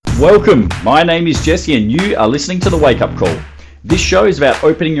Welcome, my name is Jesse and you are listening to The Wake Up Call. This show is about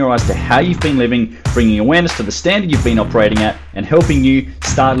opening your eyes to how you've been living, bringing awareness to the standard you've been operating at, and helping you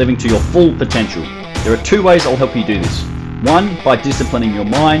start living to your full potential. There are two ways I'll help you do this. One, by disciplining your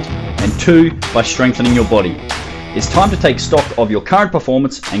mind, and two, by strengthening your body. It's time to take stock of your current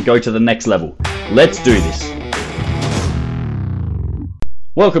performance and go to the next level. Let's do this.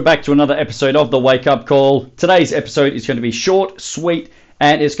 Welcome back to another episode of The Wake Up Call. Today's episode is going to be short, sweet,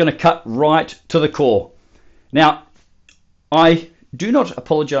 and it's going to cut right to the core. Now, I do not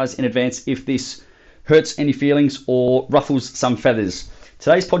apologize in advance if this hurts any feelings or ruffles some feathers.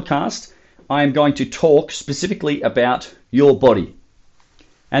 Today's podcast, I am going to talk specifically about your body.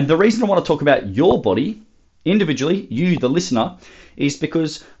 And the reason I want to talk about your body, individually, you, the listener, is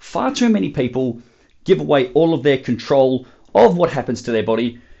because far too many people give away all of their control of what happens to their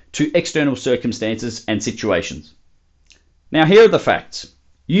body to external circumstances and situations. Now, here are the facts.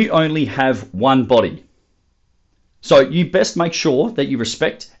 You only have one body. So you best make sure that you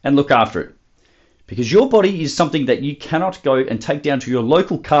respect and look after it. Because your body is something that you cannot go and take down to your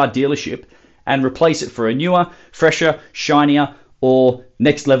local car dealership and replace it for a newer, fresher, shinier, or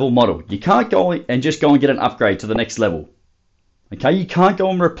next level model. You can't go and just go and get an upgrade to the next level. Okay, you can't go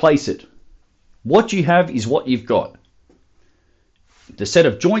and replace it. What you have is what you've got. The set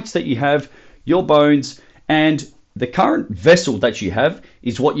of joints that you have, your bones, and the current vessel that you have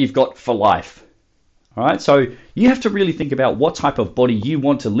is what you've got for life. All right, so you have to really think about what type of body you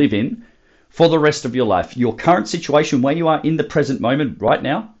want to live in for the rest of your life. Your current situation, where you are in the present moment right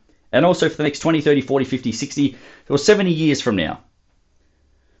now, and also for the next 20, 30, 40, 50, 60, or 70 years from now.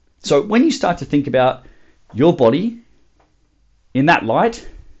 So when you start to think about your body in that light,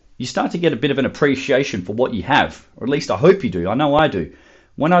 you start to get a bit of an appreciation for what you have, or at least I hope you do. I know I do.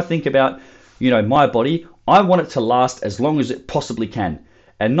 When I think about, my body, I want it to last as long as it possibly can.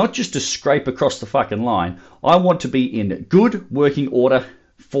 And not just to scrape across the fucking line. I want to be in good working order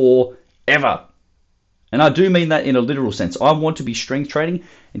forever. And I do mean that in a literal sense. I want to be strength training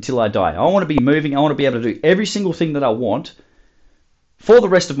until I die. I want to be moving. I want to be able to do every single thing that I want for the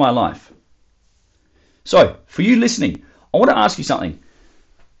rest of my life. So, for you listening, I want to ask you something.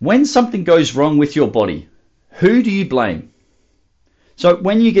 When something goes wrong with your body, who do you blame? So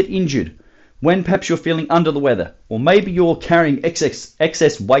when you get injured, when perhaps you're feeling under the weather, or maybe you're carrying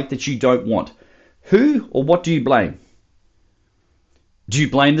excess weight that you don't want, who or what do you blame? Do you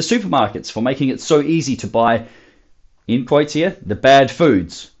blame the supermarkets for making it so easy to buy, in quotes here, the bad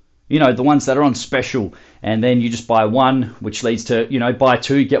foods? The ones that are on special, and then you just buy one, which leads to, buy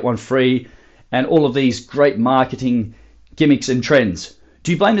two, get one free, and all of these great marketing gimmicks and trends.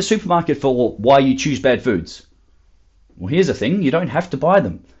 Do you blame the supermarket for why you choose bad foods? Well, here's the thing, you don't have to buy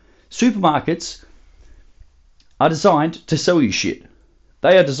them. Supermarkets are designed to sell you shit.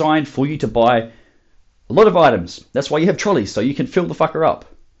 They are designed for you to buy a lot of items. That's why you have trolleys, so you can fill the fucker up.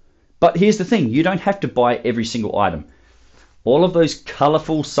 But here's the thing, you don't have to buy every single item. All of those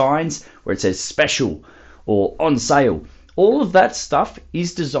colourful signs where it says special or on sale, all of that stuff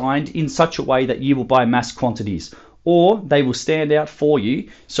is designed in such a way that you will buy mass quantities, or they will stand out for you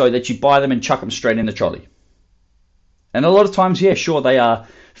so that you buy them and chuck them straight in the trolley. And a lot of times, yeah, sure, they are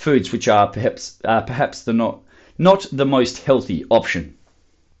foods which are perhaps not the most healthy option.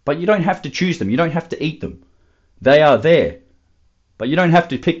 But you don't have to choose them. You don't have to eat them. They are there. But you don't have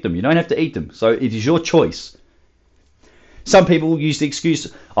to pick them. You don't have to eat them. So it is your choice. Some people use the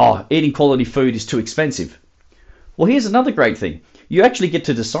excuse, eating quality food is too expensive. Well, here's another great thing. You actually get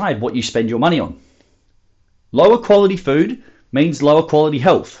to decide what you spend your money on. Lower quality food means lower quality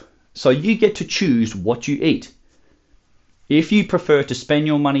health. So you get to choose what you eat. If you prefer to spend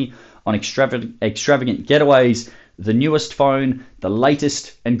your money on extravagant getaways, the newest phone, the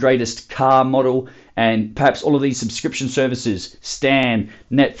latest and greatest car model, and perhaps all of these subscription services, Stan,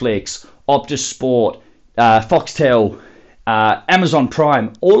 Netflix, Optus Sport, Foxtel, Amazon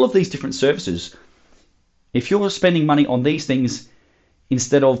Prime, all of these different services, if you're spending money on these things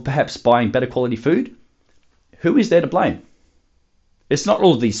instead of perhaps buying better quality food, who is there to blame? It's not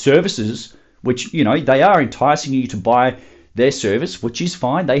all of these services, which, they are enticing you to buy their service, which is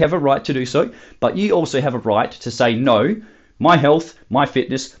fine. They have a right to do so. But you also have a right to say, no, my health, my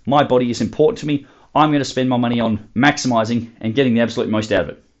fitness, my body is important to me. I'm going to spend my money on maximizing and getting the absolute most out of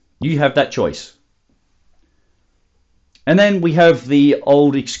it. You have that choice. And then we have the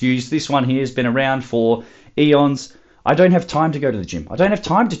old excuse. This one here has been around for eons. I don't have time to go to the gym. I don't have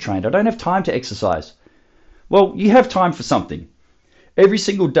time to train. I don't have time to exercise. Well, you have time for something. Every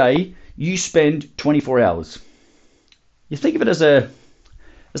single day, you spend 24 hours. You think of it as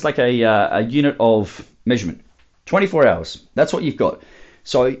like a unit of measurement. 24 hours. That's what you've got.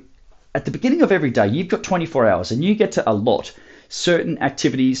 So at the beginning of every day, you've got 24 hours and you get to allot certain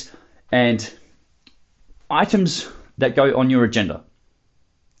activities and items that go on your agenda.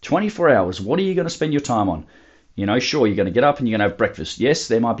 24 hours, what are you going to spend your time on? Sure, you're going to get up and you're going to have breakfast. Yes,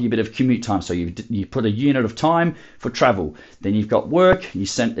 there might be a bit of commute time, so you put a unit of time for travel. Then you've got work,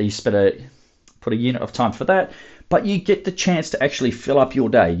 put a unit of time for that, but you get the chance to actually fill up your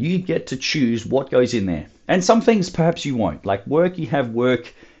day. You get to choose what goes in there. And some things perhaps you won't. Like work, you have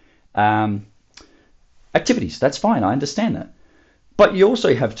work activities. That's fine, I understand that. But you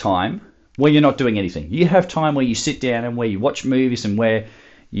also have time where you're not doing anything. You have time where you sit down and where you watch movies and where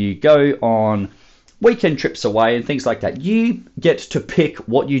you go on weekend trips away and things like that. You get to pick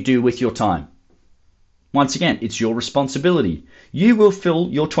what you do with your time. Once again, it's your responsibility. You will fill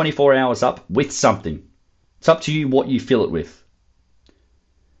your 24 hours up with something. It's up to you what you fill it with.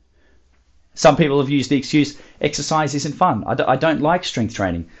 Some people have used the excuse, exercise isn't fun. I don't like strength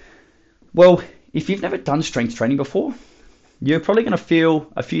training. Well, if you've never done strength training before, you're probably going to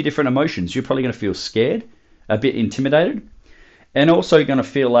feel a few different emotions. You're probably going to feel scared, a bit intimidated, and also going to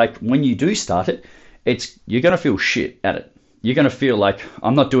feel like when you do start it, you're going to feel shit at it. You're going to feel like,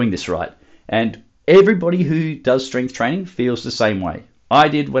 I'm not doing this right. And everybody who does strength training feels the same way. I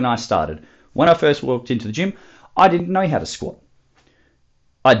did when I started. When I first walked into the gym, I didn't know how to squat.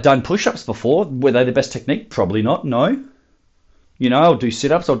 I'd done push-ups before. Were they the best technique? Probably not, no. I'll do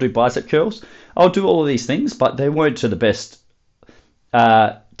sit-ups, I'll do bicep curls. I'll do all of these things, but they weren't to the best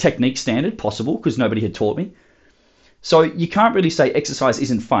technique standard possible because nobody had taught me. So you can't really say exercise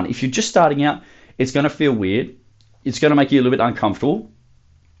isn't fun. If you're just starting out, it's going to feel weird. It's going to make you a little bit uncomfortable.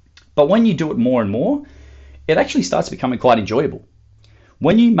 But when you do it more and more, it actually starts becoming quite enjoyable.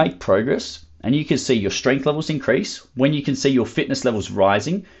 When you make progress and you can see your strength levels increase, when you can see your fitness levels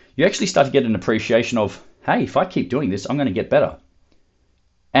rising, you actually start to get an appreciation of, hey, if I keep doing this, I'm going to get better.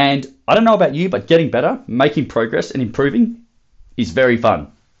 And I don't know about you, but getting better, making progress and improving is very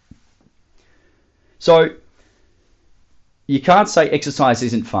fun. So you can't say exercise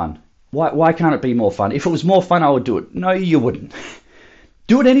isn't fun. Why can't it be more fun? If it was more fun, I would do it. No, you wouldn't.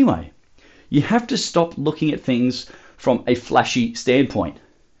 Do it anyway. You have to stop looking at things from a flashy standpoint.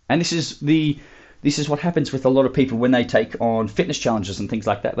 And this is what happens with a lot of people when they take on fitness challenges and things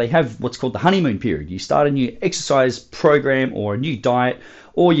like that. They have what's called the honeymoon period. You start a new exercise program or a new diet,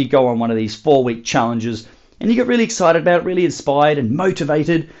 or you go on one of these 4-week challenges and you get really excited about it, really inspired and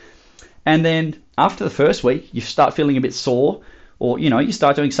motivated. And then after the first week, you start feeling a bit sore, or you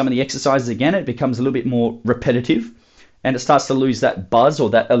start doing some of the exercises again. It becomes a little bit more repetitive and it starts to lose that buzz or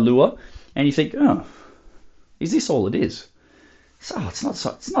that allure. And you think, oh, is this all it is? So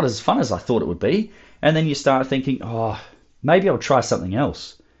it's not as fun as I thought it would be. And then you start thinking, oh, maybe I'll try something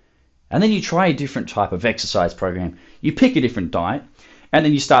else. And then you try a different type of exercise program. You pick a different diet, and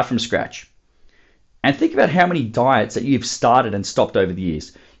then you start from scratch. And think about how many diets that you've started and stopped over the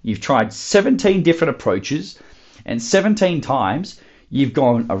years. You've tried 17 different approaches, and 17 times you've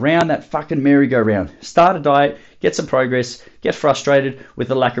gone around that fucking merry-go-round. Start a diet, get some progress, get frustrated with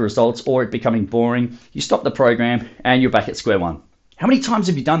the lack of results or it becoming boring. You stop the program, and you're back at square one. How many times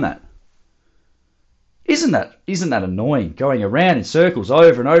have you done that? Isn't that annoying, going around in circles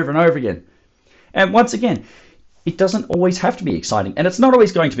over and over and over again? And once again, it doesn't always have to be exciting, and it's not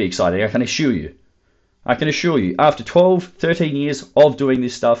always going to be exciting, I can assure you. After 12, 13 years of doing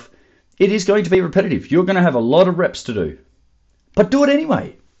this stuff, it is going to be repetitive. You're going to have a lot of reps to do. But do it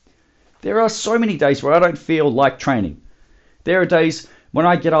anyway. There are so many days where I don't feel like training. There are days when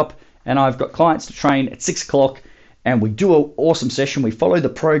I get up and I've got clients to train at 6 o'clock, and we do an awesome session, we follow the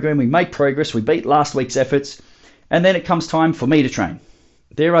program, we make progress, we beat last week's efforts, and then it comes time for me to train.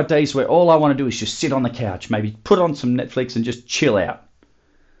 There are days where all I want to do is just sit on the couch, maybe put on some Netflix and just chill out.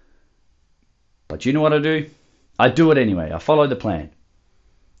 But you know what I do? I do it anyway. I follow the plan.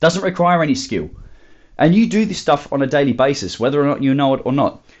 Doesn't require any skill. And you do this stuff on a daily basis, whether or not you know it or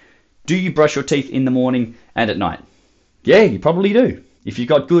not. Do you brush your teeth in the morning and at night? Yeah, you probably do. If you've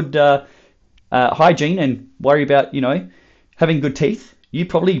got good hygiene and worry about, having good teeth, you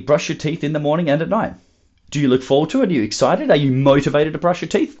probably brush your teeth in the morning and at night. Do you look forward to it? Are you excited? Are you motivated to brush your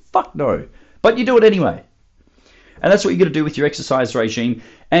teeth? Fuck no. But you do it anyway. And that's what you're going to do with your exercise regime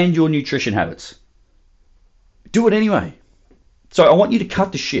and your nutrition habits. Do it anyway. So I want you to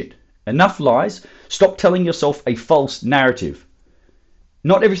cut the shit. Enough lies. Stop telling yourself a false narrative.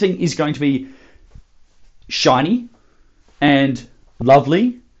 Not everything is going to be shiny and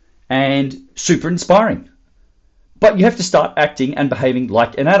lovely and super inspiring. But you have to start acting and behaving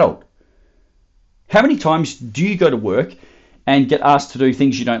like an adult. How many times do you go to work and get asked to do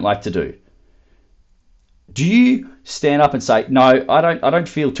things you don't like to do? Do you stand up and say, no, I don't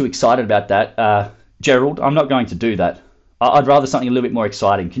feel too excited about that, Gerald, I'm not going to do that. I'd rather something a little bit more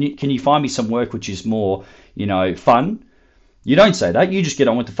exciting. Can you find me some work which is more, fun? You don't say that. You just get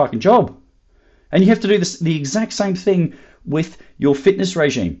on with the fucking job. And you have to do the exact same thing with your fitness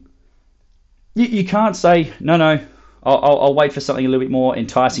regime. You can't say, no, I'll wait for something a little bit more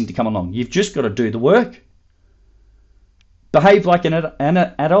enticing to come along. You've just got to do the work. Behave like an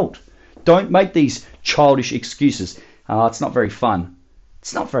adult. Don't make these childish excuses. It's not very fun.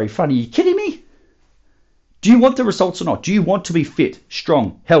 It's not very fun. Are you kidding me? Do you want the results or not? Do you want to be fit,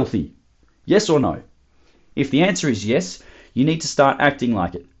 strong, healthy? Yes or no? If the answer is yes, you need to start acting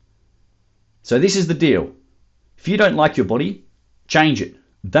like it. So this is the deal. If you don't like your body, change it.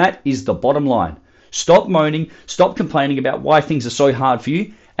 That is the bottom line. Stop moaning, stop complaining about why things are so hard for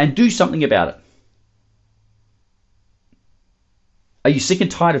you, and do something about it. Are you sick and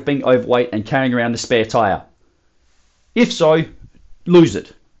tired of being overweight and carrying around a spare tire? If so, lose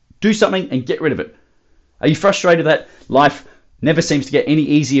it. Do something and get rid of it. Are you frustrated that life never seems to get any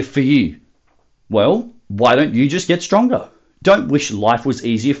easier for you? Well, why don't you just get stronger? Don't wish life was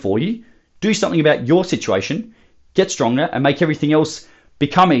easier for you. Do something about your situation, get stronger, and make everything else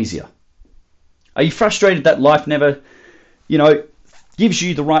become easier. Are you frustrated that life never, gives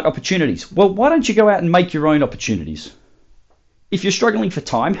you the right opportunities? Well, why don't you go out and make your own opportunities? If you're struggling for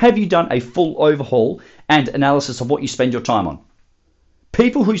time, have you done a full overhaul and analysis of what you spend your time on?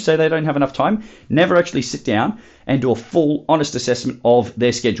 People who say they don't have enough time never actually sit down and do a full, honest assessment of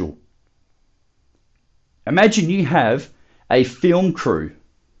their schedule. Imagine you have a film crew,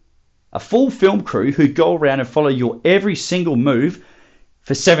 a full film crew who go around and follow your every single move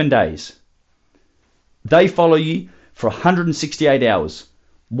for 7 days. They follow you for 168 hours.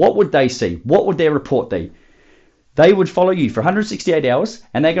 What would they see? What would their report be? They would follow you for 168 hours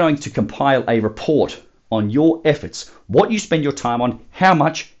and they're going to compile a report on your efforts, what you spend your time on, how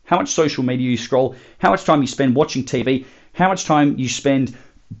much social media you scroll, how much time you spend watching TV, how much time you spend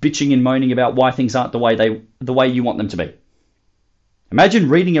bitching and moaning about why things aren't the way you want them to be. Imagine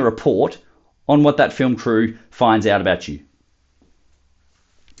reading a report on what that film crew finds out about you.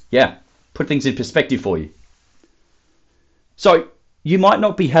 Yeah, put things in perspective for you. So you might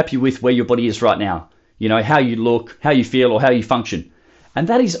not be happy with where your body is right now, how you look, how you feel, or how you function. And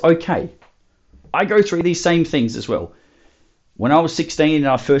that is okay. I go through these same things as well. When I was 16 and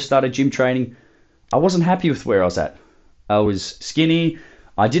I first started gym training, I wasn't happy with where I was at. I was skinny,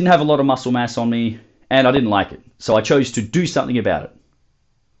 I didn't have a lot of muscle mass on me, and I didn't like it. So I chose to do something about it.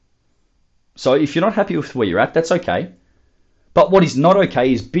 So if you're not happy with where you're at, that's okay. But what is not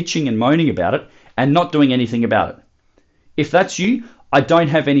okay is bitching and moaning about it and not doing anything about it. If that's you, I don't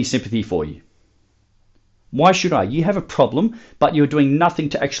have any sympathy for you. Why should I? You have a problem, but you're doing nothing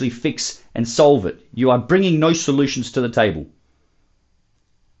to actually fix and solve it. You are bringing no solutions to the table.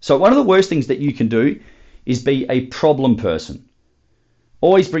 So one of the worst things that you can do is be a problem person.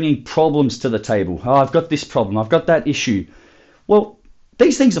 Always bringing problems to the table. Oh, I've got this problem. I've got that issue. Well,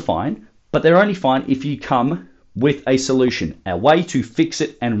 these things are fine, but they're only fine if you come with a solution, a way to fix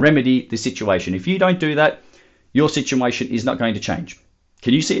it and remedy the situation. If you don't do that, your situation is not going to change.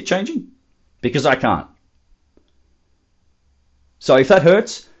 Can you see it changing? Because I can't. So if that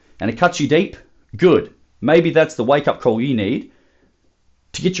hurts and it cuts you deep, good. Maybe that's the wake-up call you need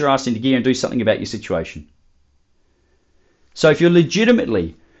to get your ass into gear and do something about your situation. So if you're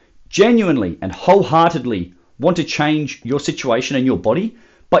legitimately, genuinely, and wholeheartedly want to change your situation and your body,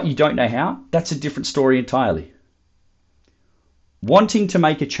 but you don't know how, that's a different story entirely. Wanting to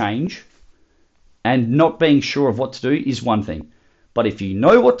make a change and not being sure of what to do is one thing. But if you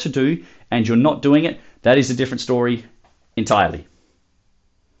know what to do and you're not doing it, that is a different story entirely.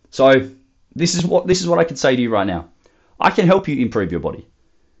 So this is what I can say to you right now. I can help you improve your body.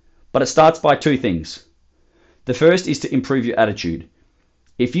 But it starts by two things. The first is to improve your attitude.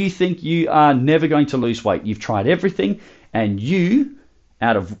 If you think you are never going to lose weight, you've tried everything, and you,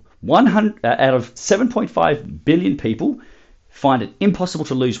 out of 7.5 billion people, find it impossible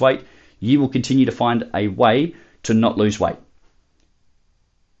to lose weight, you will continue to find a way to not lose weight.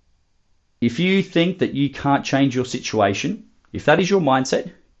 If you think that you can't change your situation, if that is your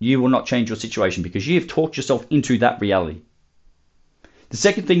mindset, you will not change your situation because you have talked yourself into that reality. The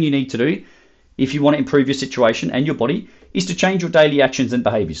second thing you need to do, if you want to improve your situation and your body, is to change your daily actions and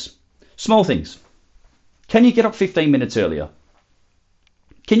behaviors. Small things. Can you get up 15 minutes earlier?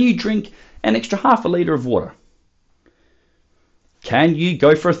 Can you drink an extra half a litre of water? Can you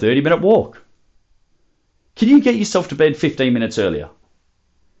go for a 30-minute walk? Can you get yourself to bed 15 minutes earlier?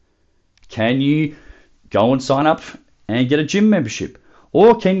 Can you go and sign up and get a gym membership?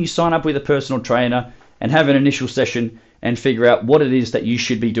 Or can you sign up with a personal trainer and have an initial session and figure out what it is that you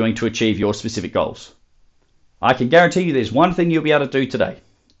should be doing to achieve your specific goals. I can guarantee you there's one thing you'll be able to do today.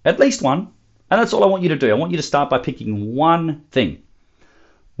 At least one. And that's all I want you to do. I want you to start by picking one thing.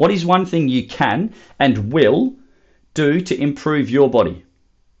 What is one thing you can and will do to improve your body?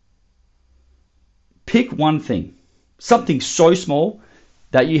 Pick one thing. Something so small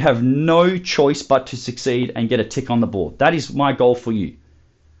that you have no choice but to succeed and get a tick on the board. That is my goal for you.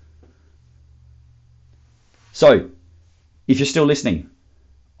 So, if you're still listening,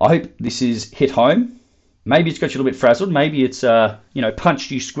 I hope this is hit home. Maybe it's got you a little bit frazzled. Maybe it's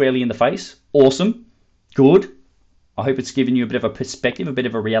punched you squarely in the face. Awesome. Good. I hope it's given you a bit of a perspective, a bit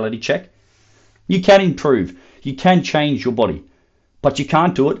of a reality check. You can improve. You can change your body. But you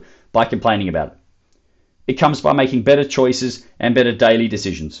can't do it by complaining about it. It comes by making better choices and better daily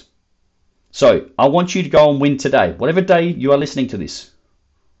decisions. So, I want you to go and win today. Whatever day you are listening to this,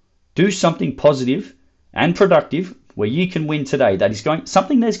 do something positive and productive where you can win today. That is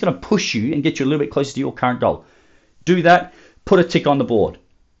something that's going to push you and get you a little bit closer to your current goal. Do that, put a tick on the board.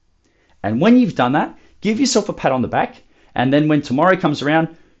 And when you've done that, give yourself a pat on the back, and then when tomorrow comes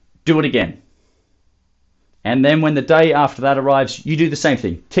around, do it again. And then when the day after that arrives, you do the same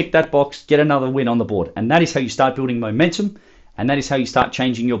thing. Tick that box, get another win on the board. And that is how you start building momentum, and that is how you start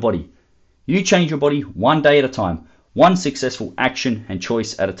changing your body. You change your body one day at a time, one successful action and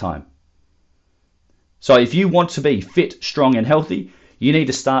choice at a time. So if you want to be fit, strong, and healthy, you need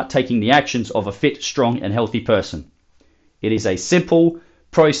to start taking the actions of a fit, strong, and healthy person. It is a simple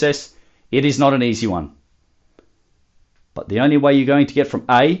process. It is not an easy one. But the only way you're going to get from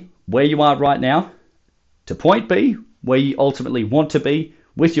A, where you are right now, to point B, where you ultimately want to be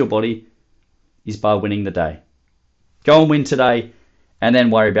with your body, is by winning the day. Go and win today, and then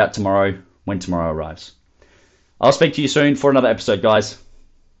worry about tomorrow when tomorrow arrives. I'll speak to you soon for another episode, guys.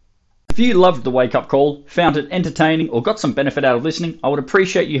 If you loved the Wake Up Call, found it entertaining, or got some benefit out of listening, I would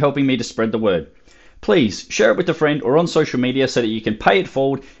appreciate you helping me to spread the word. Please share it with a friend or on social media so that you can pay it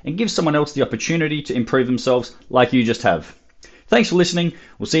forward and give someone else the opportunity to improve themselves like you just have. Thanks for listening.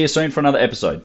 We'll see you soon for another episode.